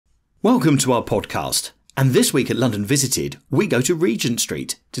Welcome to our podcast, and this week at London Visited, we go to Regent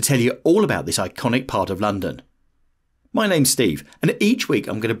Street to tell you all about this iconic part of London. My name's Steve, and each week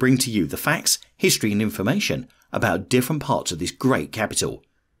I'm going to bring to you the facts, history and information about different parts of this great capital.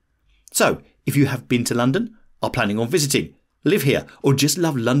 So, if you have been to London, are planning on visiting, live here, or just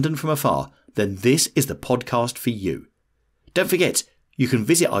love London from afar, then this is the podcast for you. Don't forget, you can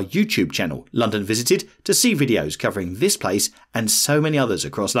visit our YouTube channel, London Visited, to see videos covering this place and so many others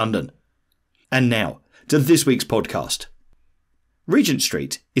across London. And now, to this week's podcast. Regent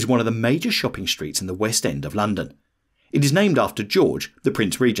Street is one of the major shopping streets in the West End of London. It is named after George, the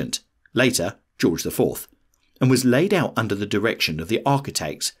Prince Regent, later George IV, and was laid out under the direction of the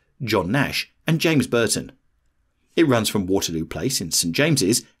architects John Nash and James Burton. It runs from Waterloo Place in St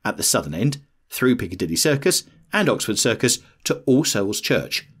James's at the southern end, through Piccadilly Circus and Oxford Circus to All Souls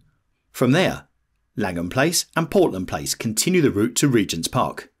Church. From there, Langham Place and Portland Place continue the route to Regent's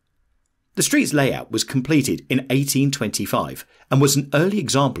Park. The street's layout was completed in 1825 and was an early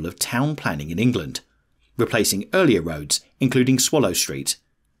example of town planning in England, replacing earlier roads including Swallow Street.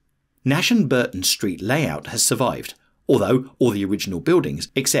 Nash and Burton's street layout has survived, although all the original buildings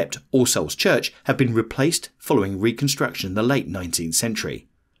except All Souls Church have been replaced following reconstruction in the late 19th century.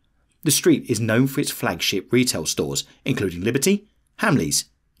 The street is known for its flagship retail stores, including Liberty, Hamleys,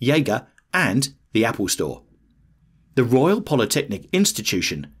 Jaeger and the Apple Store. The Royal Polytechnic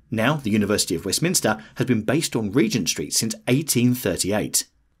Institution, now the University of Westminster, has been based on Regent Street since 1838.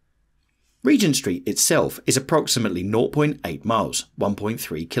 Regent Street itself is approximately 0.8 miles,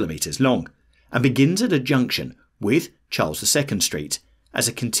 1.3 kilometres long, and begins at a junction with Charles II Street as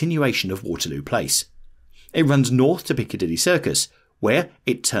a continuation of Waterloo Place. It runs north to Piccadilly Circus, where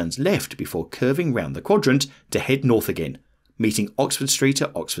it turns left before curving round the quadrant to head north again, meeting Oxford Street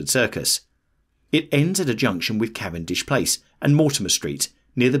at Oxford Circus. It ends at a junction with Cavendish Place and Mortimer Street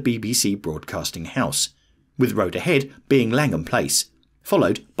near the BBC Broadcasting House, with road ahead being Langham Place,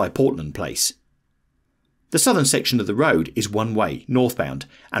 followed by Portland Place. The southern section of the road is one-way, northbound,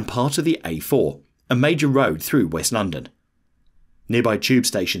 and part of the A4, a major road through West London. Nearby tube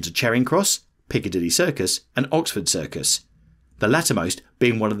stations are Charing Cross, Piccadilly Circus and Oxford Circus, the lattermost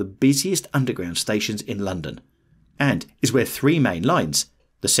being one of the busiest underground stations in London, and is where three main lines,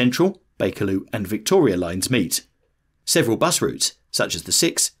 the Central, Bakerloo and Victoria lines meet. Several bus routes, such as the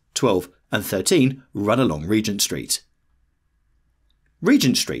 6, 12 and 13, run along Regent Street.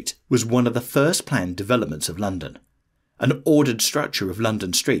 Regent Street was one of the first planned developments of London, an ordered structure of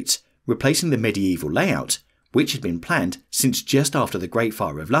London streets, replacing the medieval layout, which had been planned since just after the Great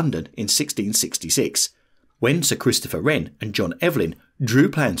Fire of London in 1666, when Sir Christopher Wren and John Evelyn drew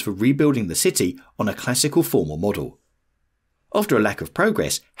plans for rebuilding the city on a classical formal model. After a lack of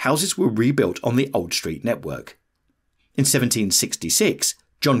progress, houses were rebuilt on the old street network. In 1766,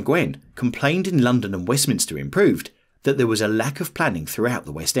 John Gwen complained in London and Westminster Improved that there was a lack of planning throughout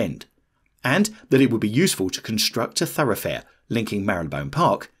the West End, and that it would be useful to construct a thoroughfare linking Marylebone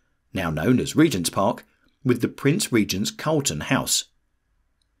Park, now known as Regent's Park, with the Prince Regent's Carlton House.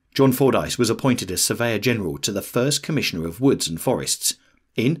 John Fordyce was appointed as Surveyor General to the first Commissioner of Woods and Forests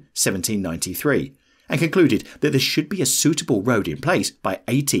in 1793 and concluded that there should be a suitable road in place by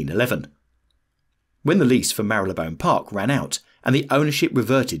 1811. When the lease for Marylebone Park ran out and the ownership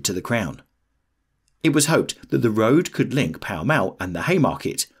reverted to the Crown, it was hoped that the road could link Pall Mall and the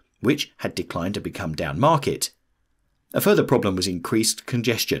Haymarket, which had declined to become Down Market. A further problem was increased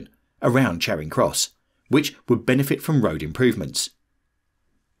congestion around Charing Cross, which would benefit from road improvements.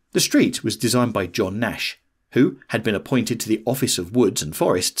 The street was designed by John Nash, who had been appointed to the Office of Woods and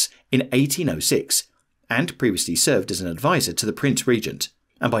Forests in 1806 and previously served as an advisor to the Prince Regent,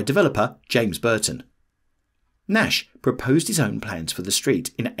 and by developer James Burton. Nash proposed his own plans for the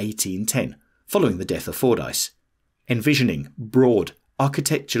street in 1810, following the death of Fordyce, envisioning broad,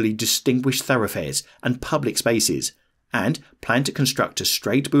 architecturally distinguished thoroughfares and public spaces, and planned to construct a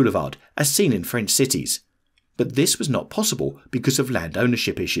straight boulevard as seen in French cities. But this was not possible because of land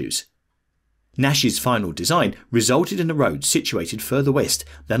ownership issues. Nash's final design resulted in a road situated further west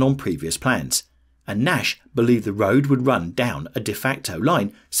than on previous plans, and Nash believed the road would run down a de facto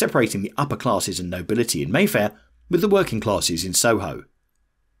line separating the upper classes and nobility in Mayfair with the working classes in Soho.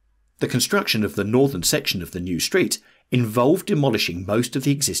 The construction of the northern section of the new street involved demolishing most of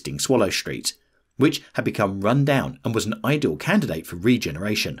the existing Swallow Street, which had become run down and was an ideal candidate for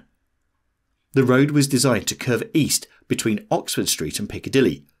regeneration. The road was designed to curve east between Oxford Street and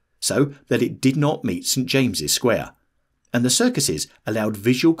Piccadilly, so that it did not meet St James's Square, and the circuses allowed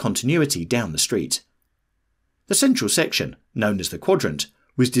visual continuity down the street. The central section, known as the Quadrant,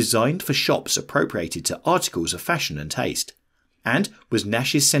 was designed for shops appropriated to articles of fashion and taste, and was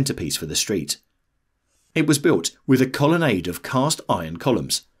Nash's centrepiece for the street. It was built with a colonnade of cast iron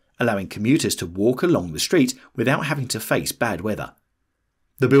columns, allowing commuters to walk along the street without having to face bad weather.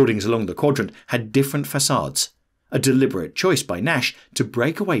 The buildings along the quadrant had different facades, a deliberate choice by Nash to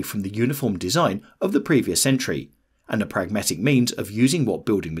break away from the uniform design of the previous century, and a pragmatic means of using what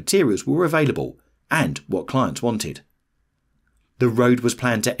building materials were available and what clients wanted. The road was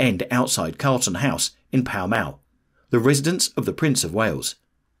planned to end outside Carlton House in Pall Mall, the residence of the Prince of Wales.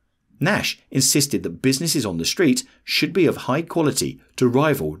 Nash insisted that businesses on the street should be of high quality to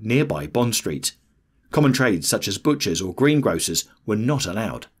rival nearby Bond Street. Common trades such as butchers or greengrocers were not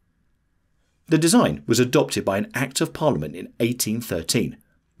allowed. The design was adopted by an Act of Parliament in 1813,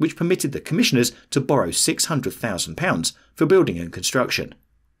 which permitted the commissioners to borrow £600,000 for building and construction.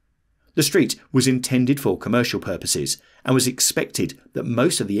 The street was intended for commercial purposes and was expected that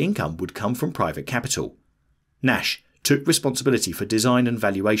most of the income would come from private capital. Nash took responsibility for design and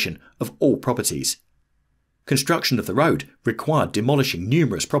valuation of all properties. Construction of the road required demolishing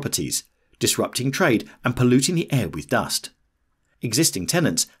numerous properties, disrupting trade and polluting the air with dust. Existing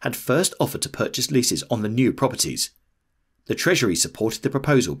tenants had first offered to purchase leases on the new properties. The Treasury supported the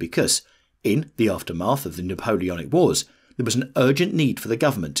proposal because, in the aftermath of the Napoleonic Wars, there was an urgent need for the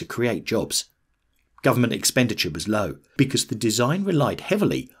government to create jobs. Government expenditure was low because the design relied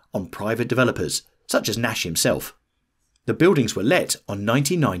heavily on private developers, such as Nash himself. The buildings were let on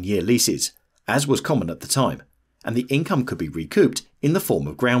 99-year leases, as was common at the time, and the income could be recouped in the form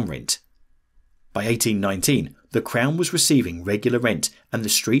of ground rent. By 1819, the Crown was receiving regular rent and the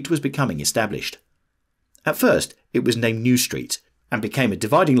street was becoming established. At first, it was named New Street and became a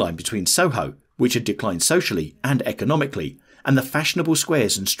dividing line between Soho, which had declined socially and economically, and the fashionable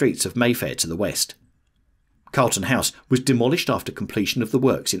squares and streets of Mayfair to the west. Carlton House was demolished after completion of the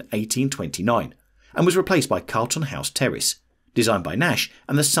works in 1829 and was replaced by Carlton House Terrace, designed by Nash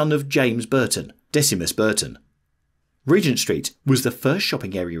and the son of James Burton, Decimus Burton. Regent Street was the first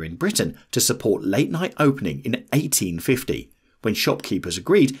shopping area in Britain to support late-night opening in 1850, when shopkeepers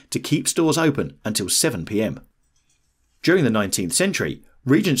agreed to keep stores open until 7 p.m. During the 19th century,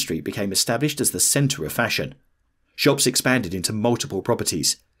 Regent Street became established as the centre of fashion. Shops expanded into multiple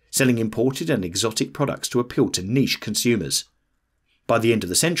properties, selling imported and exotic products to appeal to niche consumers. By the end of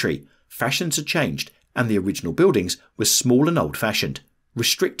the century, fashions had changed and the original buildings were small and old-fashioned,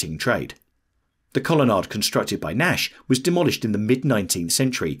 restricting trade. The colonnade constructed by Nash was demolished in the mid-19th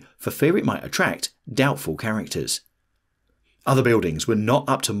century for fear it might attract doubtful characters. Other buildings were not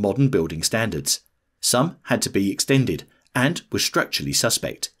up to modern building standards. Some had to be extended and were structurally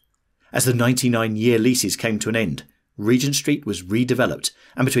suspect. As the 99-year leases came to an end, Regent Street was redeveloped,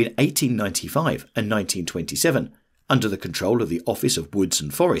 and between 1895 and 1927, under the control of the Office of Woods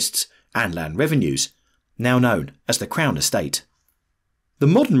and Forests and Land Revenues, now known as the Crown Estate. The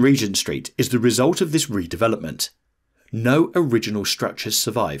modern Regent Street is the result of this redevelopment. No original structures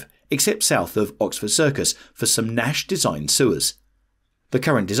survive, except south of Oxford Circus for some Nash-designed sewers. The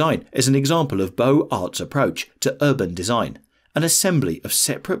current design is an example of Beaux Arts' approach to urban design, an assembly of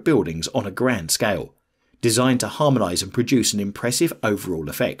separate buildings on a grand scale, designed to harmonise and produce an impressive overall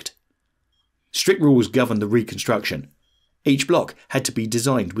effect. Strict rules governed the reconstruction. Each block had to be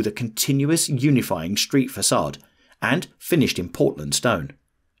designed with a continuous unifying street facade and finished in Portland stone.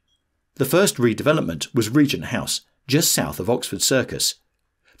 The first redevelopment was Regent House, just south of Oxford Circus.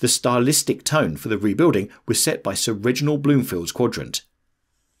 The stylistic tone for the rebuilding was set by Sir Reginald Bloomfield's quadrant.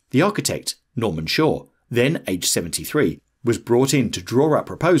 The architect, Norman Shaw, then aged 73, was brought in to draw up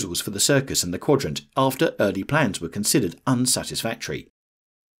proposals for the circus and the quadrant after early plans were considered unsatisfactory.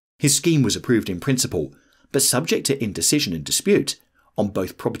 His scheme was approved in principle, but subject to indecision and dispute on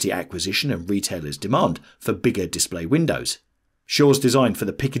both property acquisition and retailers' demand for bigger display windows. Shaw's design for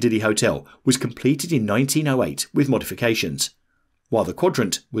the Piccadilly Hotel was completed in 1908 with modifications, while the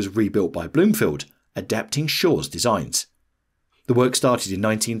quadrant was rebuilt by Bloomfield, adapting Shaw's designs. The work started in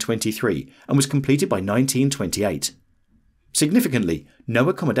 1923 and was completed by 1928. Significantly, no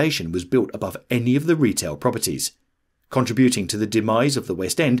accommodation was built above any of the retail properties, contributing to the demise of the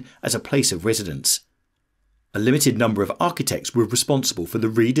West End as a place of residence. A limited number of architects were responsible for the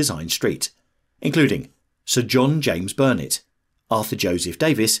redesigned street, including Sir John James Burnet, Arthur Joseph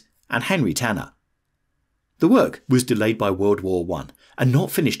Davis, and Henry Tanner. The work was delayed by World War I and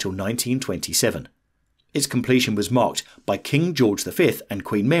not finished till 1927. Its completion was marked by King George V and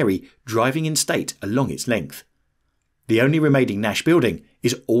Queen Mary driving in state along its length. The only remaining Nash building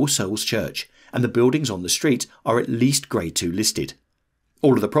is All Souls Church, and the buildings on the street are at least Grade 2 listed.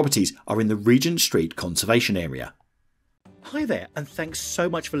 All of the properties are in the Regent Street Conservation Area. Hi there, and thanks so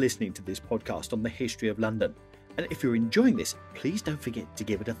much for listening to this podcast on the history of London. And if you're enjoying this, please don't forget to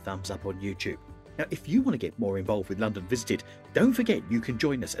give it a thumbs up on YouTube. Now, if you want to get more involved with London Visited, don't forget you can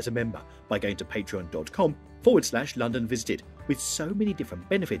join us as a member by going to patreon.com/London Visited with so many different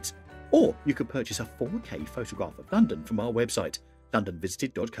benefits. Or you could purchase a 4K photograph of London from our website,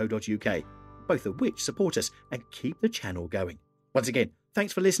 londonvisited.co.uk, both of which support us and keep the channel going. Once again,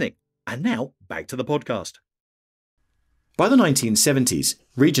 thanks for listening. And now, back to the podcast. By the 1970s,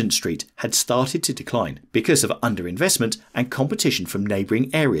 Regent Street had started to decline because of underinvestment and competition from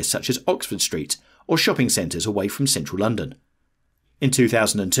neighbouring areas such as Oxford Street or shopping centres away from central London. In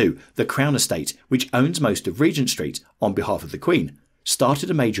 2002, the Crown Estate, which owns most of Regent Street on behalf of the Queen,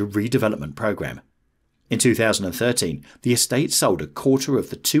 started a major redevelopment programme. In 2013, the estate sold a quarter of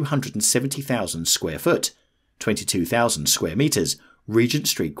the 270,000 square foot, 22,000 square metres, Regent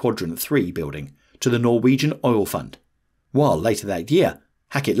Street Quadrant 3 building to the Norwegian Oil Fund, while later that year,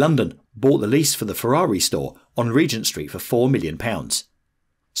 Hackett London bought the lease for the Ferrari store on Regent Street for £4 million.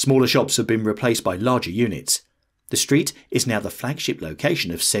 Smaller shops have been replaced by larger units. The street is now the flagship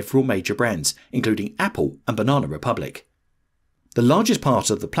location of several major brands, including Apple and Banana Republic. The largest part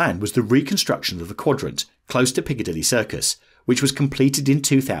of the plan was the reconstruction of the quadrant close to Piccadilly Circus, which was completed in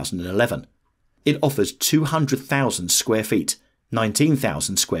 2011. It offers 200,000 square feet,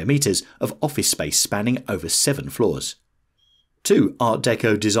 19,000 square metres of office space spanning over 7 floors. 2 Art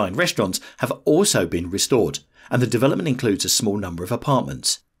Deco designed restaurants have also been restored, and the development includes a small number of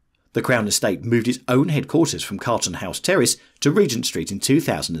apartments. The Crown Estate moved its own headquarters from Carlton House Terrace to Regent Street in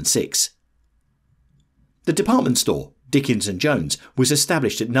 2006. The department store, Dickins & Jones, was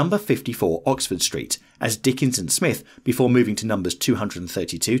established at number 54 Oxford Street as Dickins & Smith before moving to numbers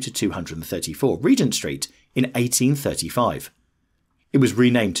 232 to 234 Regent Street in 1835. It was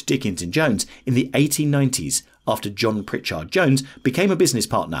renamed Dickins & Jones in the 1890s after John Pritchard Jones became a business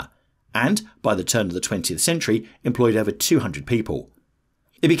partner and, by the turn of the 20th century, employed over 200 people.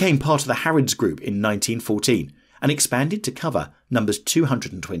 It became part of the Harrods Group in 1914 and expanded to cover numbers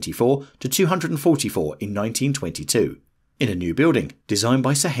 224 to 244 in 1922, in a new building designed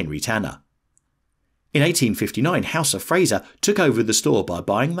by Sir Henry Tanner. In 1859, House of Fraser took over the store by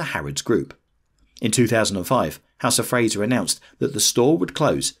buying the Harrods Group. In 2005, House of Fraser announced that the store would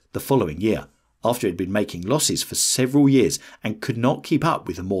close the following year, after it had been making losses for several years and could not keep up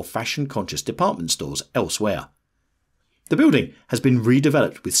with the more fashion-conscious department stores elsewhere. The building has been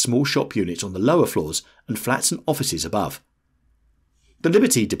redeveloped with small shop units on the lower floors and flats and offices above. The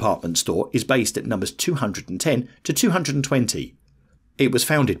Liberty department store is based at numbers 210 to 220. It was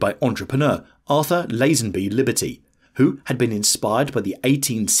founded by entrepreneur Arthur Lazenby Liberty, who had been inspired by the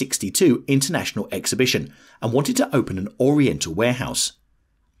 1862 International Exhibition and wanted to open an Oriental warehouse.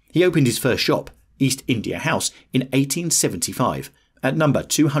 He opened his first shop, East India House, in 1875 at number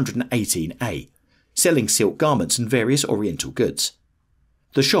 218A, selling silk garments and various Oriental goods.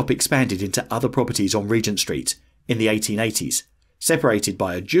 The shop expanded into other properties on Regent Street in the 1880s, separated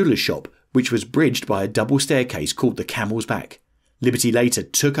by a jeweller's shop which was bridged by a double staircase called the Camel's Back. Liberty later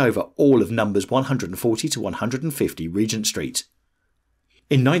took over all of numbers 140 to 150 Regent Street.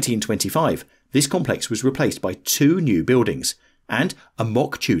 In 1925, this complex was replaced by 2 new buildings and a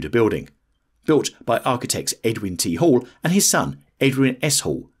mock Tudor building, built by architects Edwin T. Hall and his son Edwin S.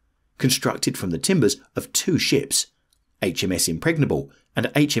 Hall, constructed from the timbers of 2 ships, HMS Impregnable and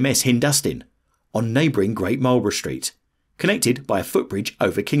HMS Hindustan, on neighbouring Great Marlborough Street, connected by a footbridge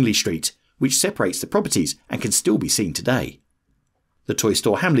over Kingley Street, which separates the properties and can still be seen today. The toy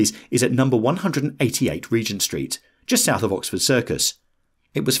store Hamleys is at number 188 Regent Street, just south of Oxford Circus.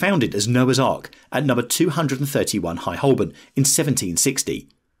 It was founded as Noah's Ark at number 231 High Holborn in 1760.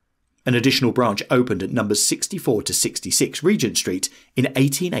 An additional branch opened at numbers 64 to 66 Regent Street in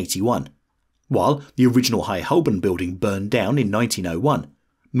 1881, while the original High Holborn building burned down in 1901,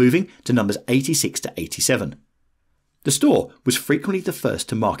 moving to numbers 86 to 87. The store was frequently the first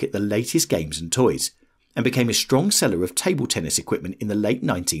to market the latest games and toys, and became a strong seller of table tennis equipment in the late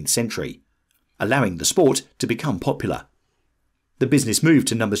 19th century, allowing the sport to become popular. The business moved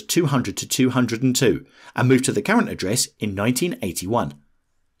to numbers 200 to 202 and moved to the current address in 1981.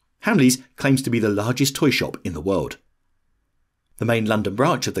 Hamleys claims to be the largest toy shop in the world. The main London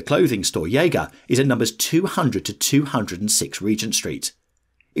branch of the clothing store Jaeger is at numbers 200 to 206 Regent Street.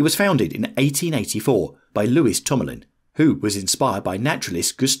 It was founded in 1884 by Louis Tomlin, who was inspired by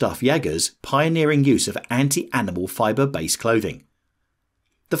naturalist Gustav Jaeger's pioneering use of anti-animal fibre-based clothing.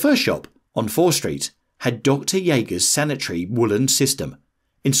 The first shop, on 4 Street, had Dr. Jaeger's sanitary woolen system,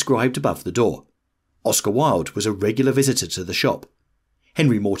 inscribed above the door. Oscar Wilde was a regular visitor to the shop.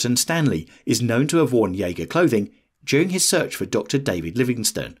 Henry Morton Stanley is known to have worn Jaeger clothing during his search for Dr. David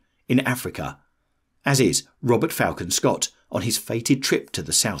Livingstone in Africa. as is Robert Falcon Scott on his fated trip to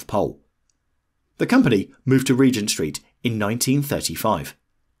the South Pole. The company moved to Regent Street in 1935.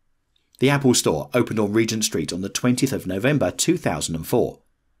 The Apple Store opened on Regent Street on the 20th of November 2004.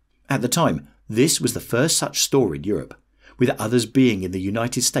 At the time, this was the first such store in Europe, with others being in the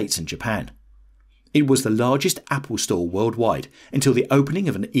United States and Japan. It was the largest Apple Store worldwide until the opening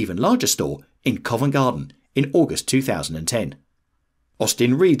of an even larger store in Covent Garden in August 2010.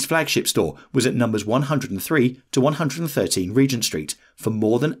 Austin Reed's flagship store was at numbers 103 to 113 Regent Street for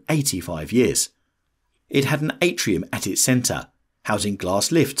more than 85 years. It had an atrium at its centre, housing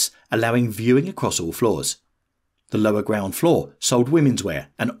glass lifts allowing viewing across all floors. The lower ground floor sold women's wear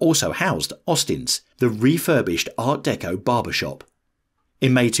and also housed Austin's, the refurbished Art Deco barbershop.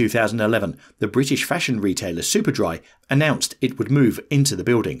 In May 2011, the British fashion retailer Superdry announced it would move into the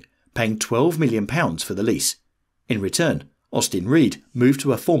building, paying £12 million for the lease. In return, Austin Reed moved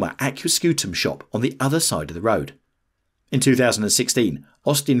to a former Accuscutum shop on the other side of the road. In 2016,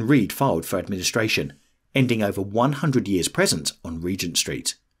 Austin Reed filed for administration, ending over 100 years present on Regent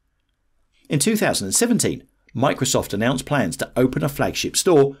Street. In 2017, Microsoft announced plans to open a flagship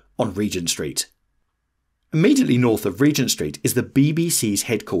store on Regent Street. Immediately north of Regent Street is the BBC's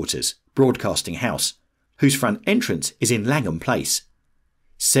headquarters, Broadcasting House, whose front entrance is in Langham Place.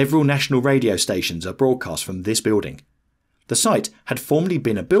 Several national radio stations are broadcast from this building. The site had formerly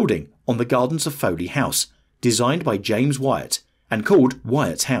been a building on the gardens of Foley House, designed by James Wyatt and called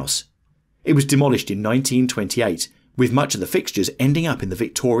Wyatt's House. It was demolished in 1928, with much of the fixtures ending up in the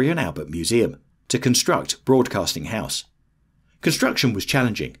Victoria and Albert Museum, to construct Broadcasting House. Construction was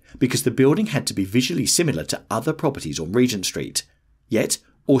challenging because the building had to be visually similar to other properties on Regent Street, yet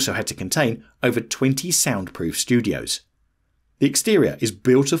also had to contain over 20 soundproof studios. The exterior is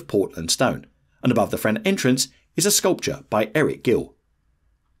built of Portland stone, and above the front entrance is a sculpture by Eric Gill.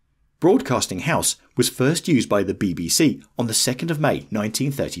 Broadcasting House was first used by the BBC on the 2nd of May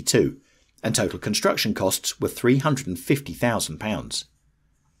 1932, and total construction costs were £350,000.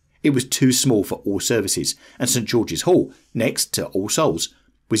 It was too small for all services, and St George's Hall, next to All Souls,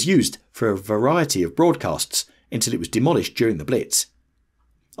 was used for a variety of broadcasts until it was demolished during the Blitz.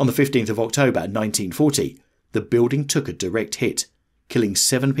 On the 15th of October 1940, the building took a direct hit, killing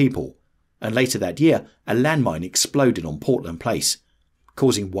 7 people, and later that year a landmine exploded on Portland Place,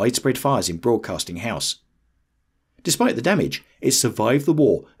 causing widespread fires in Broadcasting House. Despite the damage, it survived the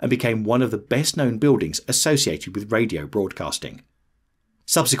war and became one of the best-known buildings associated with radio broadcasting.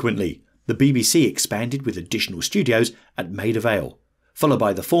 Subsequently, the BBC expanded with additional studios at Maida Vale, followed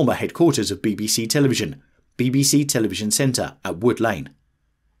by the former headquarters of BBC Television, BBC Television Centre at Wood Lane.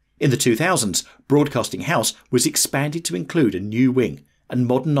 In the 2000s, Broadcasting House was expanded to include a new wing and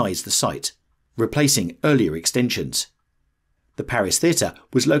modernised the site, replacing earlier extensions. The Paris Theatre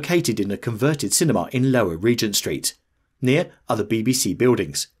was located in a converted cinema in Lower Regent Street, near other BBC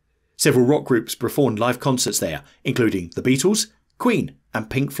buildings. Several rock groups performed live concerts there, including The Beatles, Queen and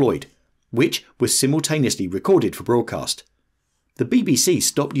Pink Floyd, which was simultaneously recorded for broadcast. The BBC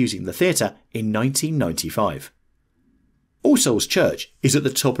stopped using the theatre in 1995. All Souls Church is at the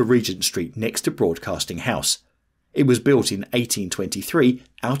top of Regent Street next to Broadcasting House. It was built in 1823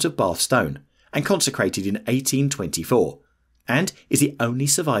 out of Bath stone and consecrated in 1824, and is the only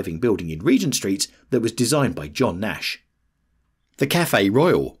surviving building in Regent Street that was designed by John Nash. The Café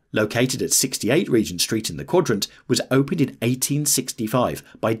Royal, located at 68 Regent Street in the Quadrant, was opened in 1865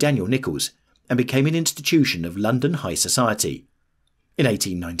 by Daniel Nichols and became an institution of London high society. In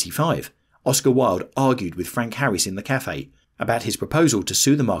 1895, Oscar Wilde argued with Frank Harris in the cafe about his proposal to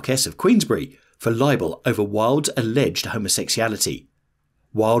sue the Marquess of Queensberry for libel over Wilde's alleged homosexuality.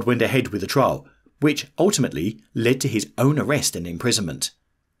 Wilde went ahead with the trial, which ultimately led to his own arrest and imprisonment.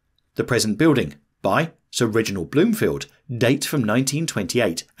 The present building, by Sir Reginald Bloomfield, dates from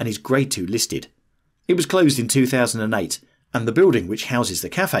 1928 and is Grade 2 listed. It was closed in 2008, and the building which houses the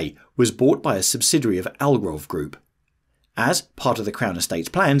cafe was bought by a subsidiary of Algrove Group, as part of the Crown Estate's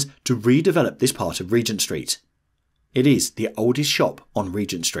plans to redevelop this part of Regent Street. It is the oldest shop on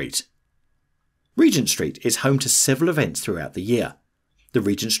Regent Street. Regent Street is home to several events throughout the year. The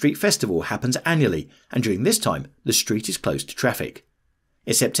Regent Street Festival happens annually, and during this time the street is closed to traffic.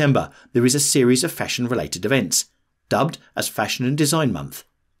 In September there is a series of fashion-related events, dubbed as Fashion and Design Month,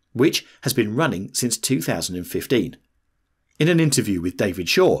 which has been running since 2015. In an interview with David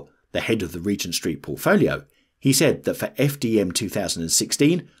Shaw, the head of the Regent Street portfolio, he said that for FDM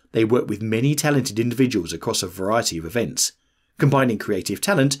 2016 they work with many talented individuals across a variety of events, combining creative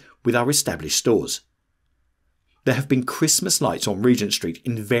talent with our established stores. There have been Christmas lights on Regent Street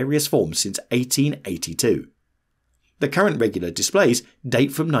in various forms since 1882. The current regular displays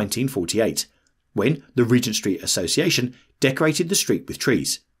date from 1948, when the Regent Street Association decorated the street with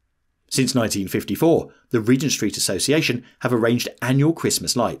trees. Since 1954, the Regent Street Association have arranged annual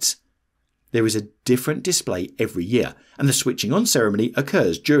Christmas lights. There is a different display every year, and the switching on ceremony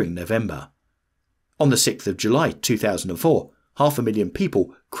occurs during November. On the 6th of July 2004, 500,000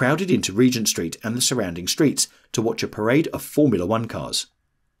 people crowded into Regent Street and the surrounding streets to watch a parade of Formula One cars.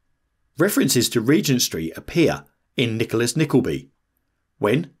 References to Regent Street appear in Nicholas Nickleby,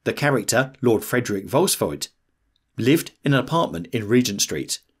 when the character Lord Frederick Volksvoigt lived in an apartment in Regent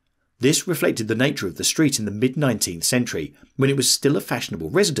Street. This reflected the nature of the street in the mid-19th century, when it was still a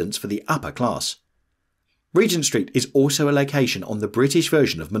fashionable residence for the upper class. Regent Street is also a location on the British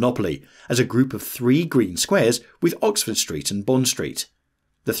version of Monopoly, as a group of 3 green squares with Oxford Street and Bond Street.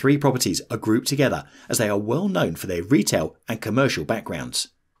 The 3 properties are grouped together as they are well known for their retail and commercial backgrounds.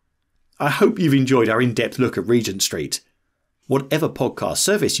 I hope you've enjoyed our in-depth look at Regent Street. Whatever podcast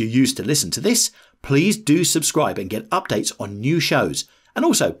service you use to listen to this, please do subscribe and get updates on new shows. And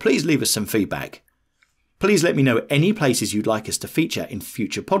also, please leave us some feedback. Please let me know any places you'd like us to feature in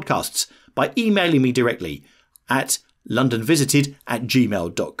future podcasts by emailing me directly at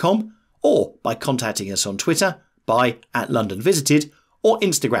londonvisited@gmail.com or by contacting us on Twitter by @LondonVisited or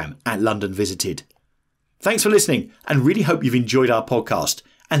Instagram @LondonVisited. Thanks for listening and really hope you've enjoyed our podcast,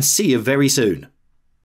 and see you very soon.